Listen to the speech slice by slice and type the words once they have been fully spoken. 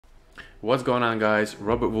What's going on, guys?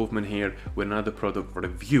 Robert Wolfman here with another product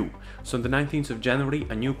review. So on the 19th of January,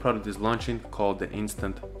 a new product is launching called the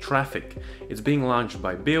Instant Traffic. It's being launched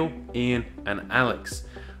by Bill, Ian and Alex.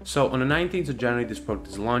 So on the 19th of January, this product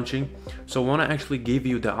is launching. So I want to actually give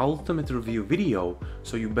you the ultimate review video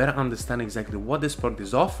so you better understand exactly what this product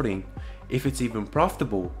is offering, if it's even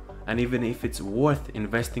profitable, and even if it's worth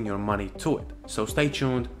investing your money to it. So stay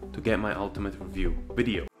tuned to get my ultimate review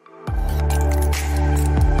video.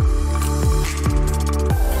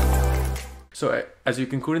 So as you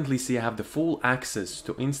can currently see, I have the full access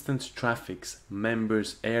to Instant Traffic's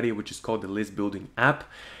members area, which is called the list building app.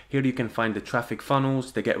 Here you can find the traffic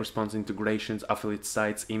funnels, the get response integrations, affiliate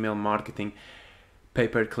sites, email marketing,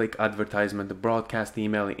 pay-per-click advertisement, the broadcast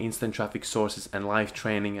email, instant traffic sources, and live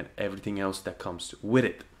training, and everything else that comes with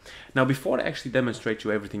it. Now, before I actually demonstrate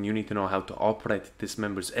you everything you need to know how to operate this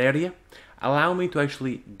members area, allow me to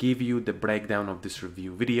actually give you the breakdown of this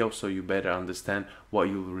review video so you better understand what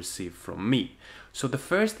you will receive from me. So the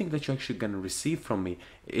first thing that you're actually going to receive from me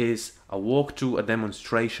is a walkthrough, a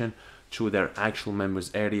demonstration through their actual members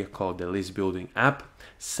area called the list building app.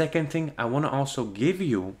 Second thing, I want to also give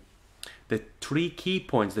you the 3 key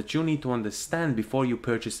points that you need to understand before you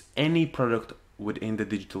purchase any product within the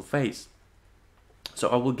digital phase. So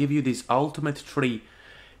I will give you these ultimate 3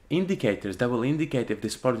 indicators that will indicate if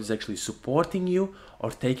this product is actually supporting you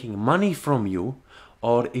or taking money from you,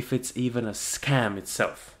 or if it's even a scam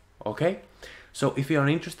itself. Okay? So if you are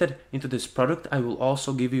interested into this product, I will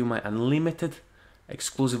also give you my unlimited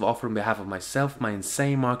exclusive offer on behalf of myself, my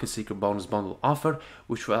insane market secret bonus bundle offer,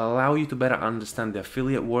 which will allow you to better understand the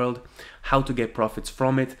affiliate world, how to get profits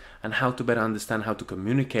from it, and how to better understand how to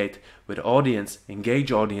communicate with audience, engage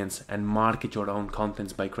audience, and market your own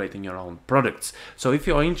contents by creating your own products. So if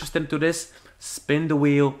you're interested to this, spin the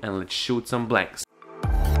wheel and let's shoot some blanks.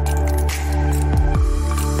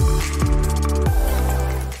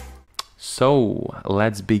 So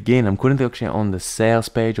let's begin. I'm currently actually on the sales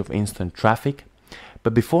page of Instant Traffic.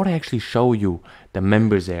 But before I actually show you the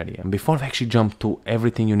members area, and before I actually jump to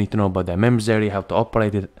everything you need to know about the members area, how to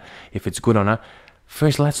operate it, if it's good or not,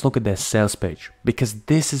 first let's look at the sales page, because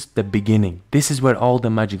this is the beginning. This is where all the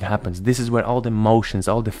magic happens. This is where all the emotions,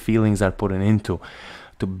 all the feelings are put into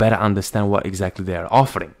to better understand what exactly they are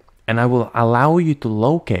offering. And I will allow you to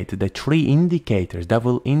locate the 3 indicators that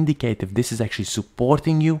will indicate if this is actually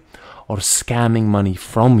supporting you or scamming money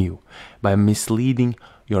from you by misleading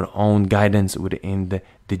your own guidance within the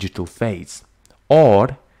digital phase,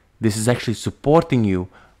 or this is actually supporting you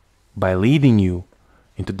by leading you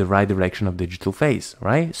into the right direction of digital phase,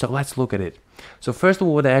 right? So let's look at it. So first of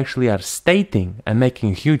all, what they actually are stating and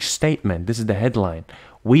making a huge statement, this is the headline: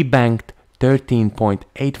 we banked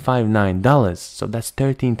 $13.859, so that's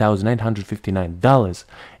 $13,859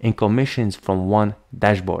 in commissions from one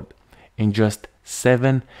dashboard in just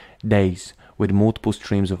 7 days, with multiple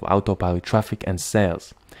streams of AutoPilot traffic and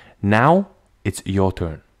sales. Now it's your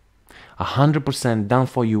turn. 100% done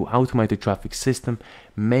for you automated traffic system,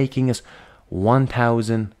 making us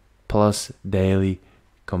 1,000 plus daily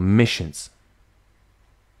commissions.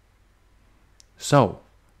 So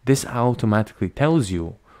this automatically tells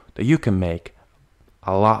you that you can make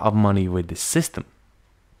a lot of money with this system.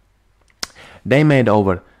 They made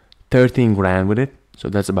over 13 grand with it, so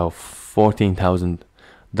that's about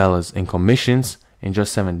 $14,000 in commissions in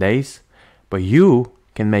just 7 days. But you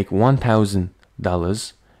can make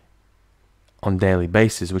 $1,000 on daily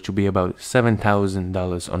basis, which will be about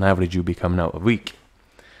 $7,000 on average you become now a week,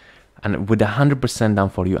 and with 100% done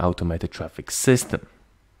for you automated traffic system.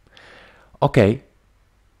 Okay,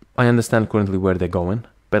 I understand currently where they're going,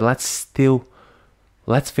 but let's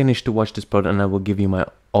finish to watch this product and I will give you my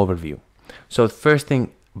overview. So first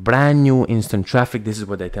thing, brand new Instant Traffic. This is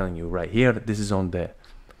what they're telling you right here. This is on the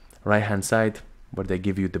right hand side, where they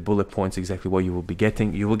give you the bullet points, exactly what you will be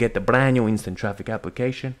getting. You will get the brand new Instant Traffic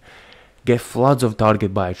application, get floods of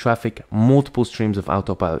target buyer traffic, multiple streams of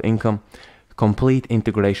AutoPilot income, complete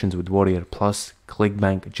integrations with Warrior Plus,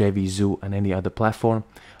 ClickBank, JVZoo, and any other platform,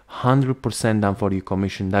 100% done for your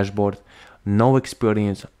commission dashboard, no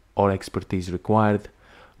experience or expertise required,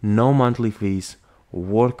 no monthly fees,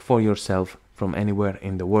 work for yourself from anywhere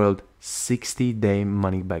in the world, 60-day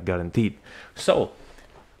money back guaranteed. So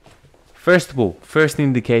first of all, first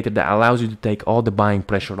indicator that allows you to take all the buying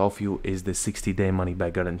pressure off you is the 60-day money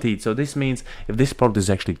back guaranteed. So this means if this product is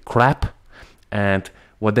actually crap and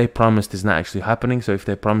what they promised is not actually happening, so if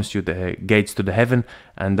they promised you the gates to the heaven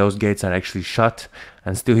and those gates are actually shut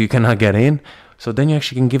and still you cannot get in, so then you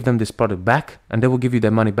actually can give them this product back and they will give you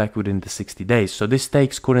their money back within the 60 days. So this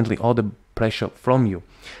takes currently all the pressure from you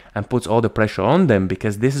and puts all the pressure on them,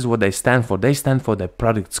 because this is what they stand for. They stand for the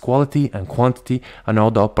product's quality and quantity and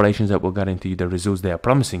all the operations that will guarantee you the results they are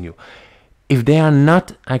promising you. If they are not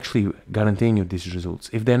actually guaranteeing you these results,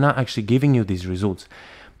 if they're not actually giving you these results,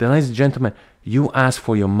 then ladies and gentlemen, you ask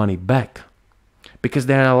for your money back. Because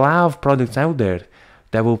there are a lot of products out there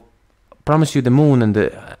that will promise you the moon and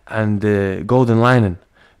the golden lining,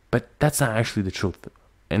 but that's not actually the truth.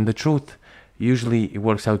 And the truth, usually it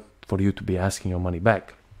works out for you to be asking your money back.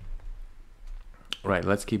 Right,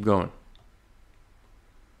 let's keep going.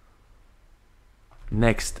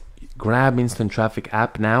 Next, grab Instant Traffic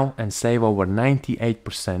app now and save over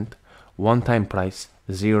 98%, one-time price,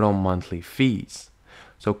 0 monthly fees.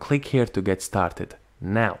 So click here to get started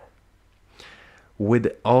now.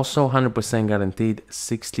 With also 100% guaranteed,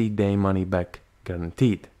 60-day money back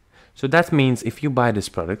guaranteed. So that means if you buy this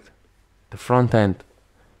product, the front end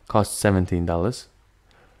costs $17.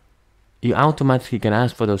 You automatically can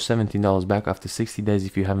ask for those $17 back after 60 days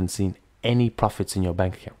if you haven't seen any profits in your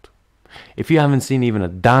bank account. If you haven't seen even a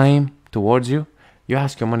dime towards you, you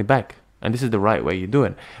ask your money back. And this is the right way you do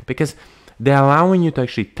it, because they're allowing you to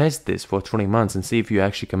actually test this for 3 months and see if you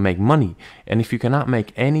actually can make money. And if you cannot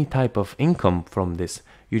make any type of income from this,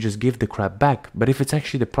 you just give the crap back. But if it's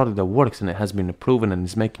actually the product that works and it has been proven and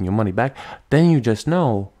is making your money back, then you just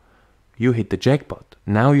know you hit the jackpot.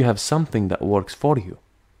 Now you have something that works for you.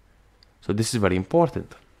 So this is very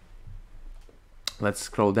important. Let's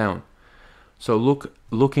scroll down. So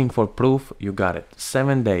looking for proof, you got it.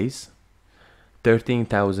 7 days,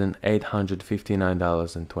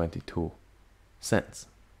 $13,859.22.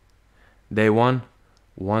 Day 1,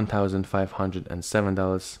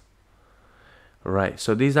 $1,507. Right,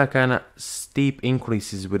 so these are kind of steep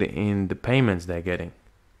increases within the payments they're getting.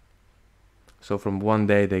 So from one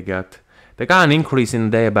day they got an increase in a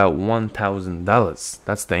day about $1,000.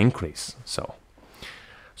 That's the increase. So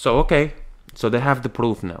okay, so they have the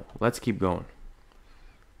proof now. Let's keep going.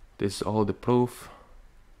 This is all the proof.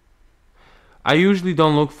 I usually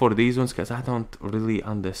don't look for these ones because I don't really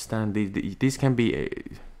understand these. These can be,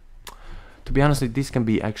 to be honest, these can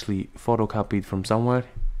be actually photocopied from somewhere.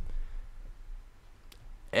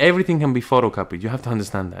 Everything can be photocopied. You have to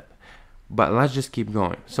understand that. But let's just keep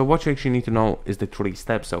going. So what you actually need to know is the 3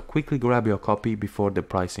 steps. So quickly grab your copy before the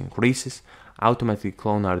price increases. Automatic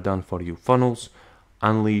clone are done for you funnels.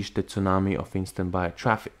 Unleash the tsunami of instant buyer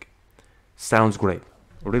traffic. Sounds great.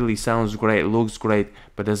 Really sounds great. Looks great.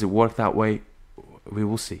 But does it work that way? We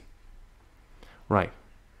will see. Right.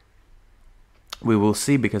 We will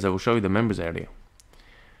see, because I will show you the members area.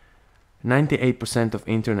 98% of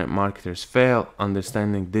internet marketers fail.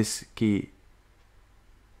 Understanding this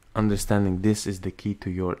is the key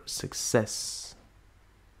to your success.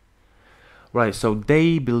 Right, so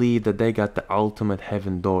they believe that they got the ultimate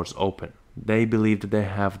heaven doors open. They believe that they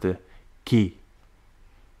have the key.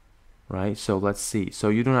 Right, so let's see. So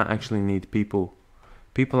you do not actually need people.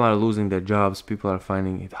 People are losing their jobs. People are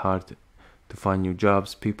finding it hard to find new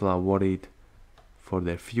jobs. People are worried for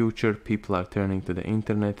their future. People are turning to the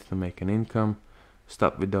internet to make an income.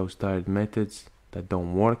 Stop with those tired methods that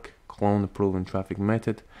don't work. Clone the proven traffic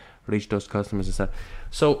method. Reach those customers and stuff.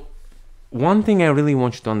 So one thing I really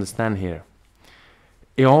want you to understand here,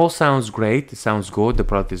 it all sounds great. It sounds good. The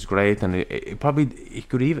product is great, and it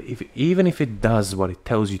could even if it does what it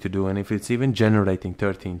tells you to do, and if it's even generating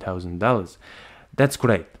 $13,000, that's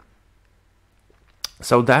great.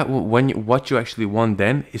 So that what you actually want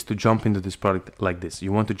then is to jump into this product like this.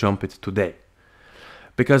 You want to jump it today.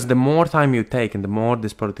 Because the more time you take and the more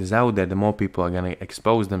this product is out there, the more people are going to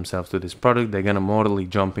expose themselves to this product. They're going to morally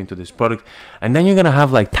jump into this product. And then you're going to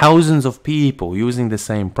have like thousands of people using the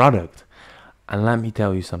same product. And let me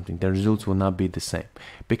tell you something, the results will not be the same.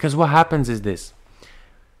 Because what happens is this.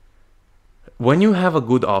 When you have a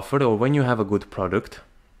good offer or when you have a good product,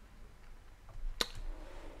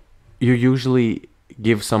 you usually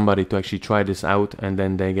give somebody to actually try this out, and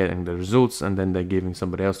then they're getting the results, and then they're giving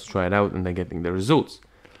somebody else to try it out, and they're getting the results.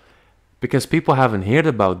 Because people haven't heard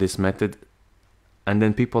about this method, and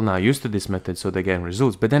then people now used to this method, so they're getting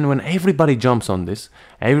results. But then when everybody jumps on this,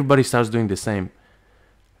 everybody starts doing the same,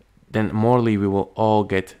 then morally we will all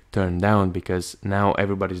get turned down, because now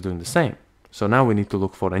everybody's doing the same. So now we need to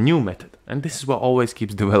look for a new method. And this is what always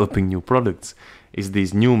keeps developing new products, is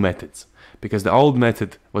these new methods. Because the old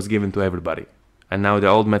method was given to everybody, and now the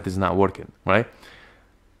old method is not working, right?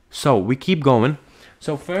 So we keep going.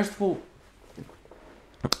 So first of all,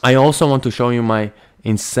 I also want to show you my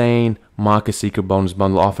insane Market Secret Bonus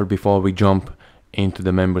Bundle offer before we jump into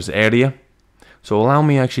the members area. So allow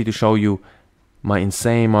me actually to show you my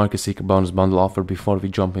insane market secret bonus bundle offer before we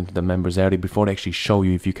jump into the members area, before I actually show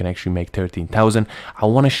you if you can actually make 13,000. I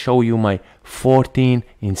want to show you my 14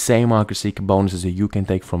 insane market secret bonuses that you can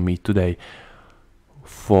take from me today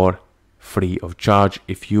for free of charge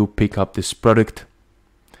if you pick up this product.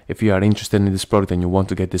 If you are interested in this product and you want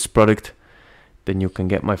to get this product, then you can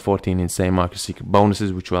get my 14 insane market secret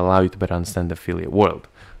bonuses, which will allow you to better understand the affiliate world.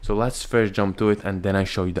 So let's first jump to it, and then I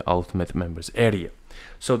show you the ultimate members area.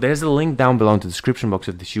 So there's a link down below in the description box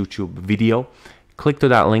of this YouTube video. Click to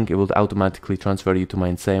that link, it will automatically transfer you to my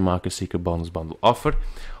insane market secret bonus bundle offer,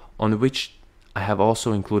 on which I have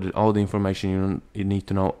also included all the information you need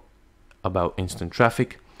to know about instant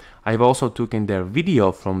traffic. I've also taken their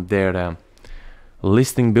video from their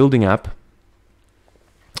listing building app,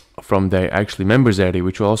 from their actually members area,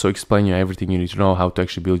 which will also explain you everything you need to know how to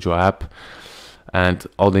actually build your app and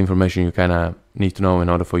all the information you kind of need to know in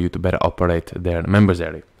order for you to better operate their members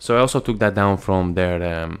area. So I also took that down from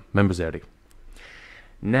their members area.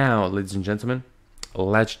 Now, ladies and gentlemen,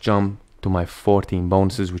 let's jump to my 14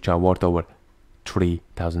 bonuses, which are worth over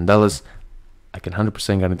 $3,000. I can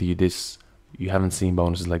 100% guarantee you this. You haven't seen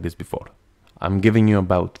bonuses like this before. I'm giving you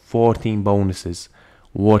about 14 bonuses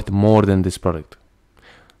worth more than this product.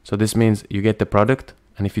 So this means you get the product,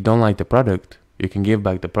 and if you don't like the product, you can give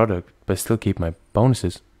back the product but still keep my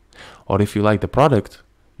bonuses. Or if you like the product,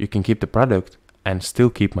 you can keep the product and still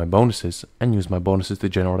keep my bonuses and use my bonuses to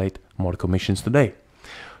generate more commissions today.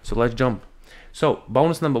 So let's jump. So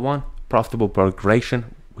bonus number 1, profitable product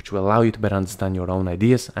creation, which will allow you to better understand your own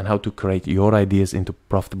ideas and how to create your ideas into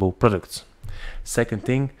profitable products. Second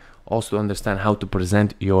thing, also understand how to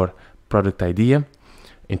present your product idea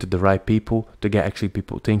into the right people to get actually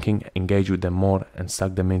people thinking, engage with them more, and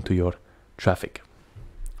suck them into your traffic.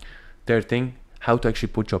 Third thing, how to actually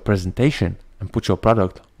put your presentation and put your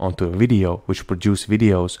product onto a video, which produce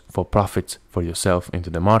videos for profits for yourself into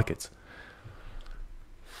the markets.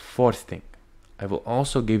 Fourth thing, I will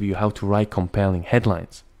also give you how to write compelling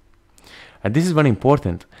headlines. And this is very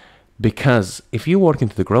important, because if you work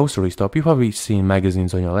into the grocery store, you've probably seen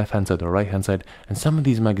magazines on your left hand side or right hand side, and some of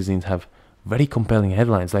these magazines have very compelling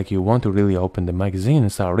headlines, like you want to really open the magazine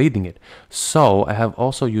and start reading it. So I have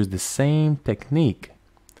also used the same technique,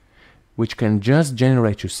 which can just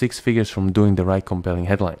generate you 6 figures from doing the right compelling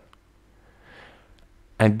headline.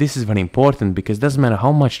 And this is very important, because it doesn't matter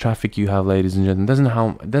how much traffic you have, ladies and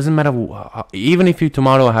gentlemen. It doesn't matter even if you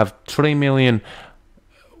tomorrow have 3 million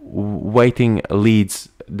waiting leads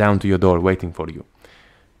down to your door waiting for you.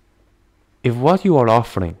 If what you are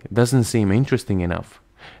offering doesn't seem interesting enough,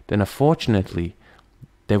 then unfortunately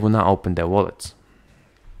they will not open their wallets.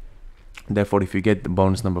 Therefore, if you get the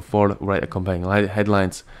bonus number 4, write a compelling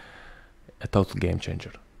headlines, a total game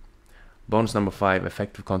changer. Bonus number 5,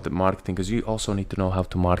 effective content marketing, because you also need to know how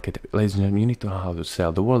to market. Ladies and gentlemen, you need to know how to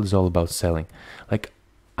sell. The world is all about selling. Like,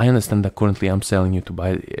 I understand that currently I'm selling you to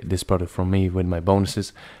buy this product from me with my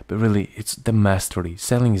bonuses, but really it's the mastery.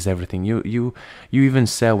 Selling is everything. You even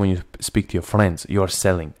sell when you speak to your friends. You're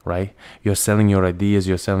selling, right? You're selling your ideas,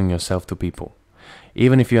 you're selling yourself to people.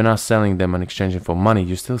 Even if you're not selling them and exchanging for money,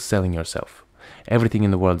 you're still selling yourself. Everything in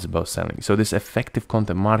the world is about selling. So this effective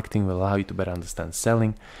content marketing will allow you to better understand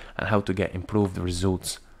selling and how to get improved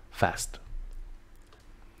results fast.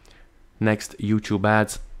 Next, YouTube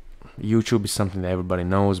ads. YouTube is something that everybody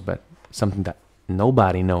knows, but something that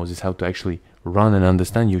nobody knows is how to actually run and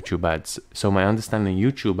understand YouTube ads. So my understanding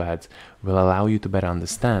YouTube ads will allow you to better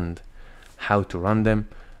understand how to run them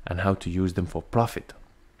and how to use them for profit.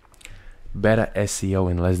 Better SEO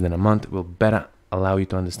in less than a month will better allow you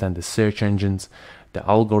to understand the search engines, the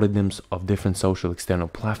algorithms of different social external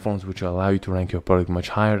platforms, which will allow you to rank your product much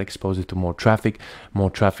higher, expose it to more traffic. More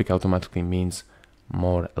traffic automatically means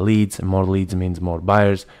more leads, and more leads means more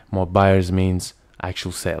buyers means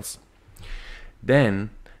actual sales.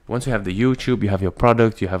 Then once you have the YouTube, you have your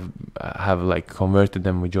product, you have like converted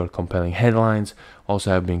them with your compelling headlines,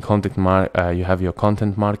 also have been you have your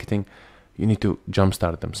content marketing. You need to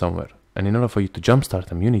jumpstart them somewhere, and in order for you to jumpstart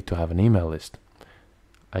them, you need to have an email list.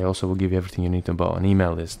 I also will give you everything you need about an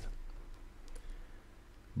email list.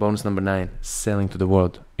 Bonus number 9, selling to the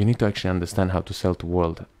world. You need to actually understand how to sell to the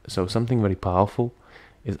world. So something very powerful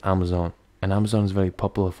is Amazon, and Amazon is very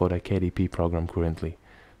popular for their KDP program currently.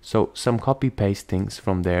 So some copy paste things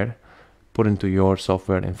from there, put into your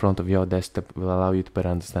software in front of your desktop, will allow you to better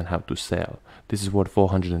understand how to sell. This is worth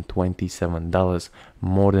 $427,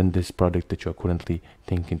 more than this product that you're currently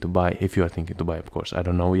thinking to buy. If you are thinking to buy, of course, I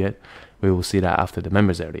don't know yet. We will see that after the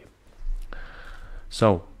members area.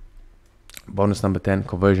 So bonus number 10,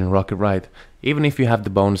 conversion rocket ride. Even if you have the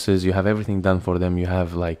bonuses, you have everything done for them, you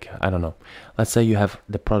have, like, I don't know, let's say you have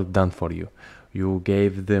the product done for you, you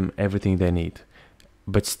gave them everything they need,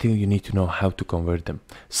 but still you need to know how to convert them.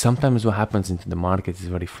 Sometimes what happens into the market is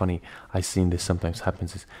very funny. I've seen this sometimes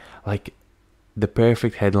happens is like the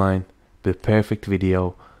perfect headline, the perfect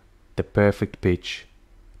video, the perfect pitch,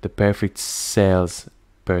 the perfect sales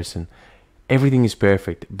person, everything is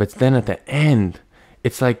perfect, but then at the end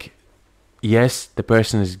it's like, yes, the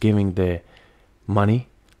person is giving the money,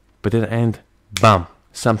 but at the end, bam,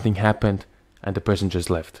 something happened and the person just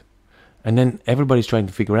left. And then everybody's trying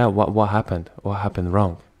to figure out what happened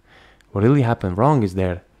wrong. What really happened wrong is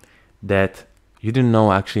there that you didn't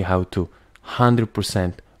know actually how to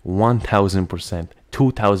 100%, 1000%,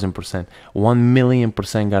 2000%,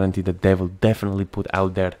 1,000,000% guarantee that they will definitely put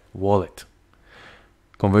out their wallet.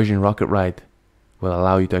 Conversion Rocket Ride will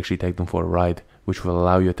allow you to actually take them for a ride, which will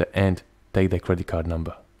allow you at the end take their credit card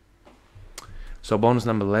number. So bonus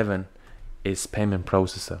number 11 is payment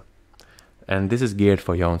processor. And this is geared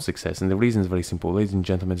for your own success. And the reason is very simple. Ladies and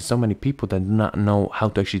gentlemen, there's so many people that do not know how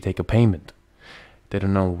to actually take a payment. They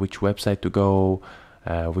don't know which website to go,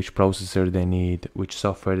 which processor they need, which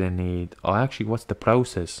software they need, or actually what's the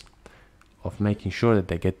process of making sure that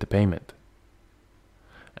they get the payment.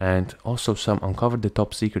 And also some uncover the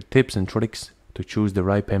top secret tips and tricks to choose the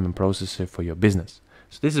right payment processor for your business.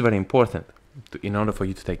 So this is very important in order for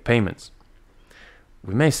you to take payments.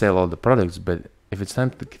 We may sell all the products, but if it's time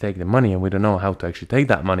to take the money and we don't know how to actually take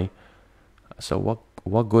that money, so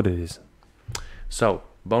what good it is. So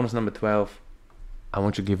bonus number 12, I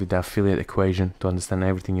want to give you the affiliate equation to understand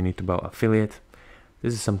everything you need about affiliate.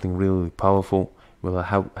 This is something really powerful. Will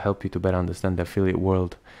help you to better understand the affiliate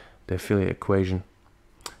world, the affiliate equation,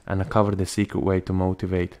 and uncover the secret way to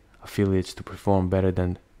motivate affiliates to perform better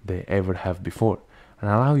than they ever have before, and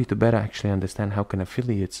allow you to better actually understand how can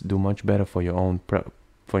affiliates do much better for your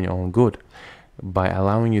own good, by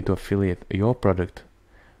allowing you to affiliate your product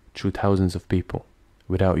through thousands of people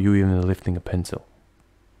without you even lifting a pencil.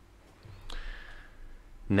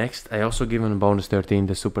 Next, I also give in bonus 13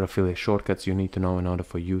 the super affiliate shortcuts you need to know in order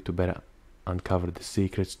for you to better uncover the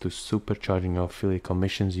secrets to supercharging your affiliate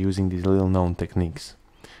commissions using these little known techniques.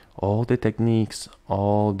 All the techniques,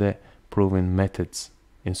 all the proven methods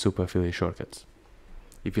in super affiliate shortcuts.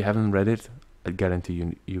 If you haven't read it, I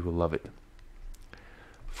guarantee you will love it.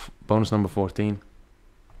 Bonus number 14.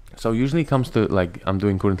 So usually it comes to, like I'm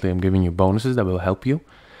doing currently, I'm giving you bonuses that will help you.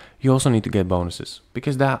 You also need to get bonuses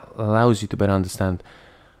because that allows you to better understand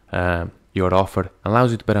your offer,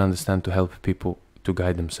 allows you to better understand to help people to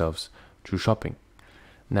guide themselves through shopping.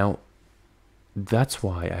 Now, that's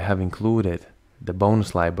why I have included the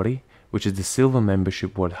bonus library, which is the silver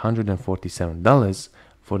membership worth $147.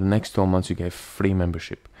 For the next 12 months, you get free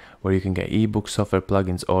membership where you can get ebooks, software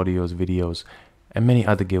plugins, audios, videos, and many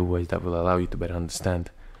other giveaways that will allow you to better understand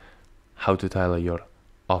how to tailor your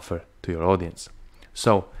offer to your audience.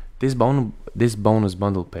 So this bonus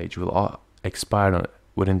bundle page will expire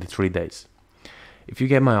within the 3 days. If you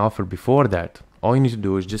get my offer before that, all you need to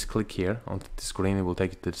do is just click here on the screen. It will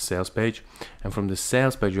take you to the sales page, and from the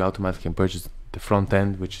sales page you automatically can purchase the front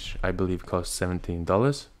end, which I believe costs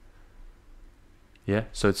 $17. Yeah,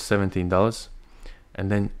 so it's $17,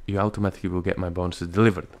 and then you automatically will get my bonuses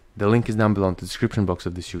delivered. The link is down below in the description box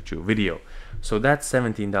of this YouTube video. So that's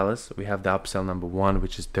 $17. We have the upsell number 1,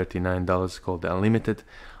 which is $39, called the Unlimited.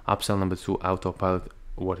 Upsell number 2, AutoPilot,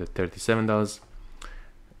 worth at $37.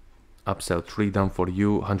 Upsell 3, done for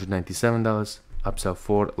you, $197. Upsell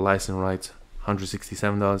 4, license rights,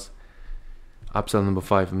 $167. Upsell number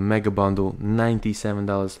 5, Mega Bundle,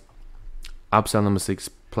 $97. Upsell number 6,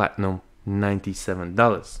 Platinum,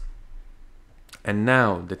 $97. And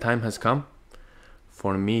now the time has come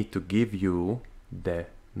for me to give you the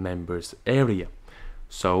members area.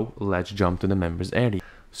 So let's jump to the members area.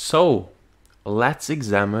 So let's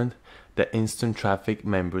examine the instant traffic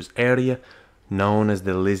members area, known as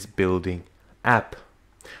the list building app.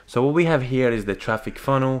 So what we have here is the traffic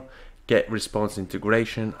funnel, get response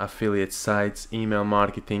integration, affiliate sites, email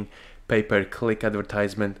marketing, pay-per-click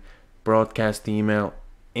advertisement, broadcast email,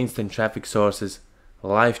 instant traffic sources,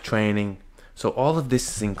 live training. So all of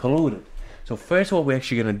this is included. So first, what we're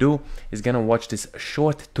actually going to do is going to watch this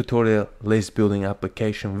short tutorial list building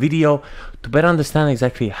application video to better understand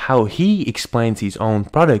exactly how he explains his own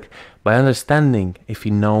product, by understanding if he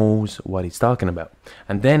knows what he's talking about.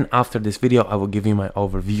 And then after this video, I will give you my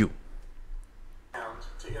overview.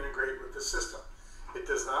 To integrate with the system. It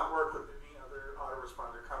does not work with any other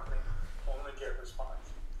autoresponder company, only GetResponse.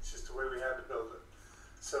 It's just the way we had to build it.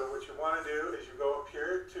 So what you want to do is you go up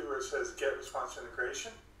here to where it says GetResponse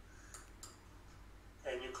Integration,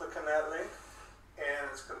 and you click on that link, and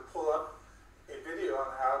it's going to pull up a video on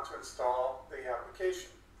how to install the application,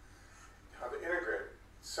 how to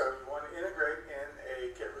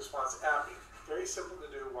simple to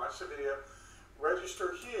do. Watch the video,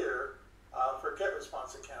 register here for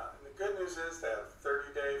GetResponse account. And the good news is they have a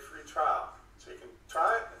 30-day free trial. So you can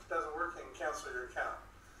try it. If it doesn't work, you can cancel your account.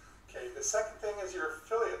 Okay, the second thing is your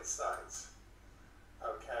affiliate sites.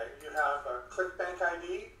 Okay, you have a ClickBank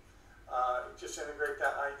ID. Just integrate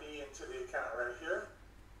that ID into the account right here.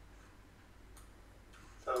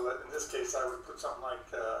 So in this case, I would put something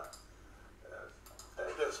like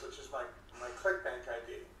this, which is my ClickBank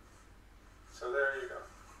ID. So there you go.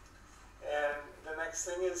 And the next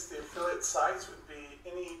thing is the affiliate sites would be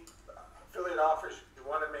any affiliate offers you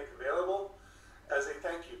want to make available as a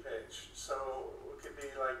thank you page. So it could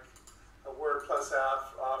be like a Word Plus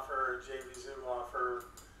app offer, JV Zoom offer,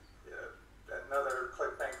 another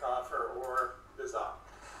ClickBank offer, or BizOp.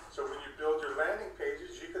 So when you build your landing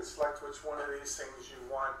pages, you can select which one of these things you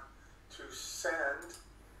want to send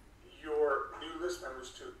your new list members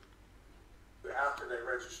to after they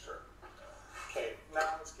register. Okay,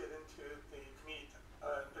 now let's get into the meat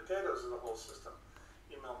and potatoes of the whole system.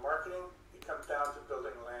 Email marketing, it comes down to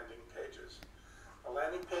building landing pages. The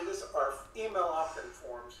landing pages are email opt-in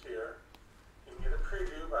forms here. You can get a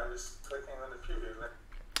preview by just clicking on the preview link.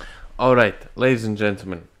 Alright, ladies and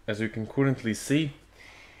gentlemen, as you can currently see,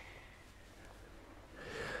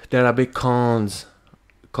 there are big cons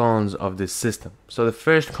of this system. So the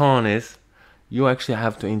first con is you actually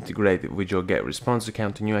have to integrate it with your GetResponse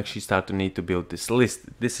account, and you actually start to need to build this list.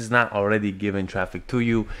 This is not already given traffic to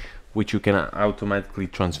you, which you can automatically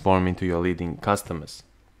transform into your leading customers.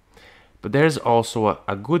 But there's also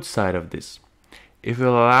a good side of this. It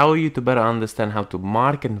will allow you to better understand how to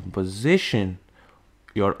market and position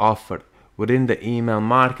your offer within the email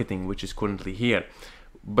marketing, which is currently here.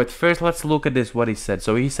 But first, let's look at this, what he said.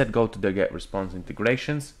 So he said go to the GetResponse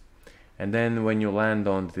integrations, and then when you land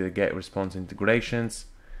on the GetResponse integrations,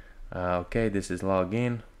 okay, this is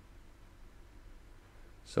login.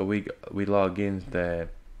 So we log in the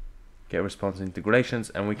GetResponse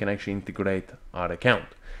integrations, and we can actually integrate our account.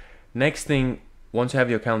 Next thing, once you have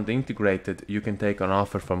your account integrated, you can take an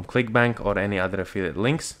offer from ClickBank or any other affiliate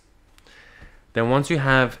links. Then once you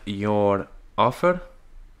have your offer,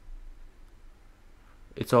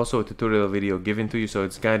 it's also a tutorial video given to you, so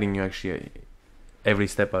it's guiding you actually every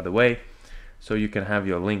step of the way. So you can have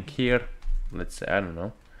your link here. Let's say, I don't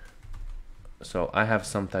know. So I have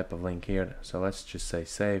some type of link here. So let's just say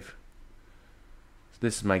save. So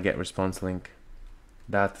this is my GetResponse link.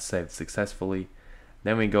 Data saved successfully.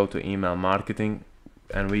 Then we go to email marketing,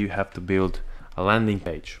 and we have to build a landing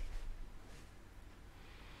page.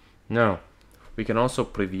 Now, we can also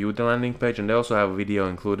preview the landing page, and they also have a video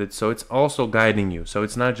included, so it's also guiding you. So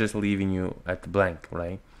it's not just leaving you at the blank,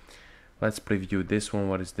 right? Let's preview this one.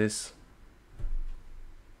 What is this?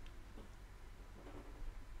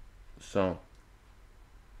 So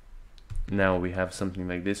now we have something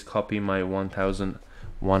like this. Copy my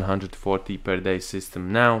 1140 per day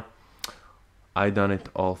system now. I done it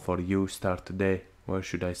all for you. Start today. Where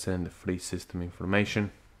should I send the free system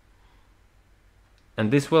information? And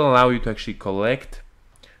this will allow you to actually collect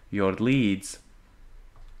your leads.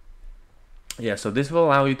 Yeah, so this will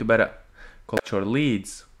allow you to better collect your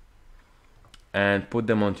leads and put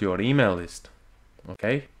them onto your email list.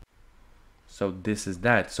 Okay, so this is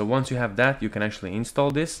that. So once you have that, you can actually install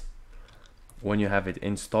this. When you have it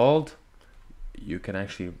installed, you can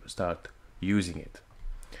actually start using it.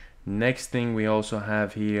 Next thing we also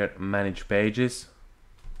have here, manage pages,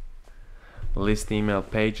 list email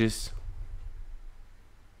pages.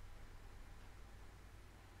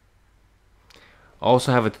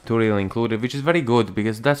 Also have a tutorial included, which is very good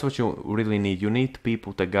because that's what you really need. You need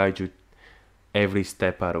people to guide you every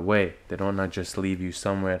step of the way. They don't not just leave you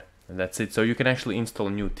somewhere and that's it. So you can actually install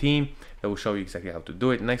a new theme that will show you exactly how to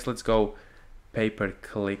do it. Next, let's go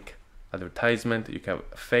pay-per-click advertisement. You can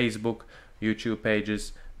have Facebook, YouTube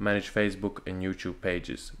pages, manage Facebook and YouTube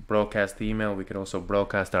pages. Broadcast email, we can also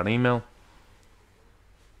broadcast our email.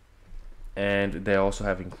 And they also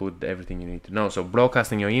have included everything you need to know. So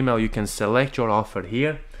broadcasting your email, you can select your offer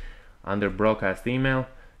here. Under broadcast email,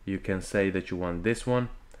 you can say that you want this one,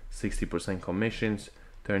 60% commissions,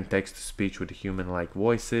 turn text to speech with human-like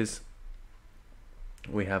voices.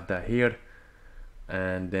 We have that here.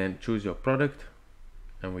 And then choose your product,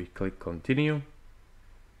 and we click continue.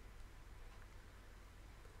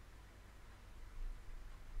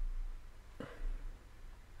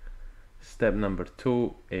 Step number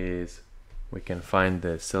 2 is we can find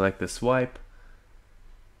the select the swipe.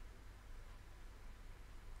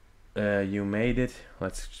 You made it.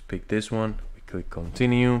 Let's just pick this one. We click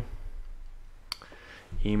continue.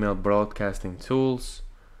 Email broadcasting tools,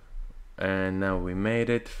 and now we made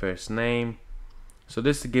it. First name. So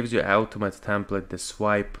this gives you automated template, the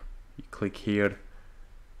swipe, you click here.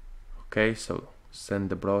 Okay, so send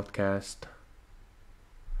the broadcast,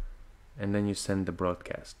 and then you send the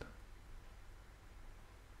broadcast,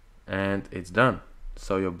 and it's done.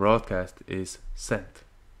 So your broadcast is sent.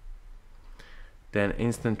 Then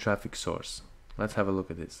instant traffic source. Let's have a look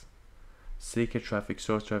at this. Seeker traffic,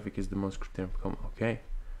 source traffic is the most criterion. Okay,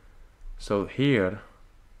 so here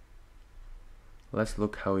let's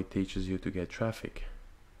look how it teaches you to get traffic.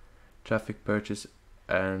 Traffic purchase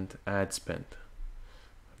and ad spend.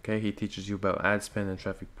 Okay, he teaches you about ad spend and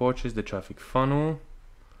traffic purchase, the traffic funnel.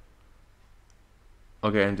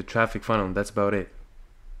 Okay, and the traffic funnel, that's about it.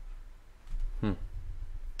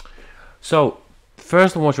 So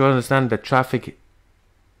first I want you to understand that traffic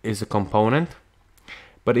is a component,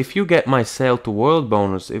 but if you get my sale to world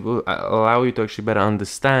bonus, it will allow you to actually better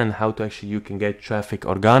understand how to actually you can get traffic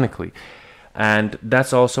organically. And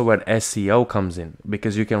that's also where SEO comes in,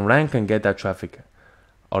 because you can rank and get that traffic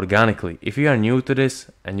organically. If you are new to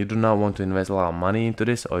this and you do not want to invest a lot of money into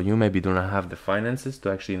this, or you maybe do not have the finances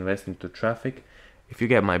to actually invest into traffic, if you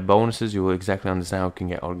get my bonuses, you will exactly understand how you can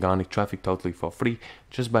get organic traffic totally for free,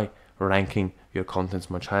 just by ranking your contents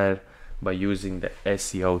much higher, by using the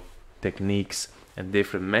SEO techniques and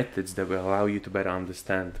different methods that will allow you to better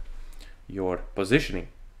understand your positioning.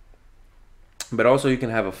 But also you can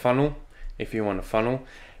have a funnel if you want a funnel.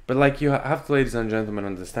 But like you have to, ladies and gentlemen,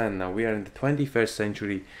 understand, now we are in the 21st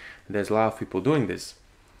century, there's a lot of people doing this.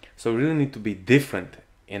 So we really need to be different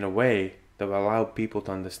in a way that will allow people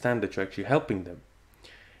to understand that you're actually helping them.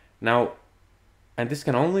 Now, and this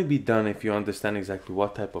can only be done if you understand exactly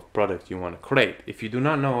what type of product you want to create. If you do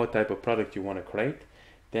not know what type of product you want to create,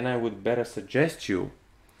 then I would better suggest you,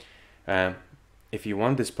 if you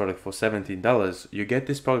want this product for $17, you get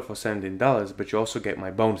this product for $17, but you also get my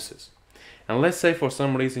bonuses. And let's say for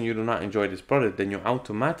some reason you do not enjoy this product, then you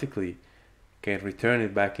automatically can return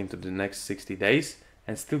it back into the next 60 days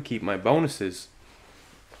and still keep my bonuses,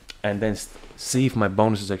 and then see if my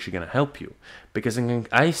bonus is actually going to help you. Because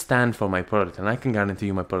I stand for my product, and I can guarantee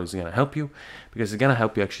you my product is going to help you, because it's going to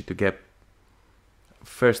help you actually to get,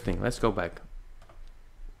 first thing, let's go back.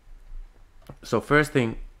 So first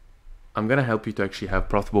thing, I'm going to help you to actually have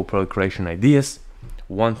profitable product creation ideas.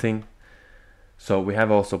 One thing. So we have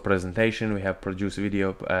also presentation, we have produce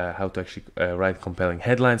video, how to actually write compelling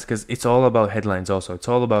headlines, because it's all about headlines also. It's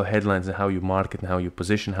all about headlines and how you market and how you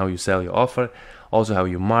position, how you sell your offer, also how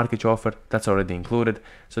you market your offer. That's already included.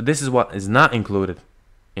 So this is what is not included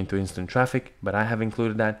into instant traffic, but I have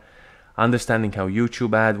included that. Understanding how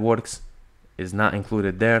YouTube ad works is not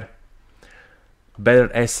included there. Better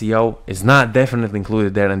SEO is not definitely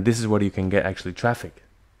included there, and this is where you can get actually traffic.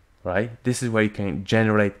 Right? This is where you can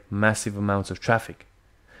generate massive amounts of traffic.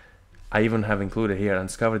 I even have included here,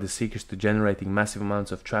 uncover the secrets to generating massive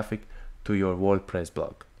amounts of traffic to your WordPress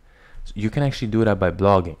blog. So you can actually do that by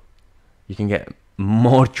blogging. You can get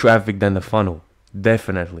more traffic than the funnel,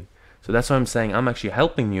 definitely. So that's why I'm saying I'm actually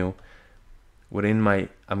helping you within my,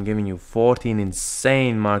 I'm giving you 14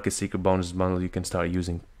 insane market secret bonus bundle you can start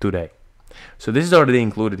using today. So this is already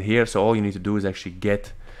included here. So all you need to do is actually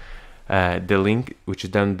get the link, which is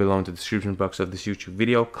down below in the description box of this YouTube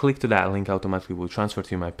video. Click to that link, automatically will transfer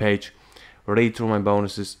to my page. Read through my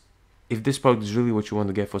bonuses. If this product is really what you want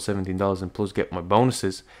to get for $17 and plus get my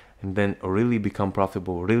bonuses, and then really become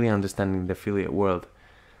profitable, really understanding the affiliate world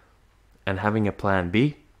and having a plan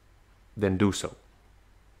B, then do so.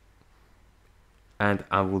 And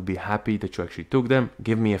I will be happy that you actually took them.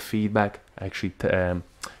 Give me a feedback. Actually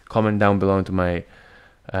comment down below into my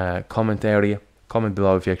comment area. Comment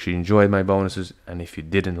below if you actually enjoyed my bonuses, and if you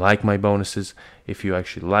didn't like my bonuses, if you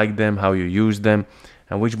actually liked them, how you used them,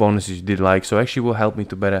 and which bonuses you did like. So actually will help me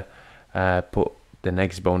to better put the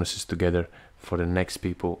next bonuses together for the next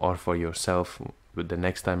people or for yourself with the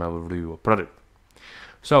next time I will review a product.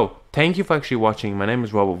 So thank you for actually watching. My name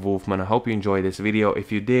is Robert Wolfman. I hope you enjoyed this video.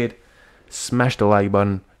 If you did, smash the like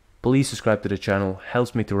button. Please subscribe to the channel.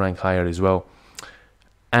 Helps me to rank higher as well.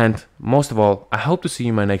 And most of all, I hope to see you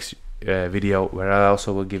in my next video, where I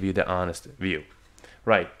also will give you the honest view.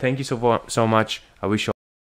 Right, thank you so much. I wish you all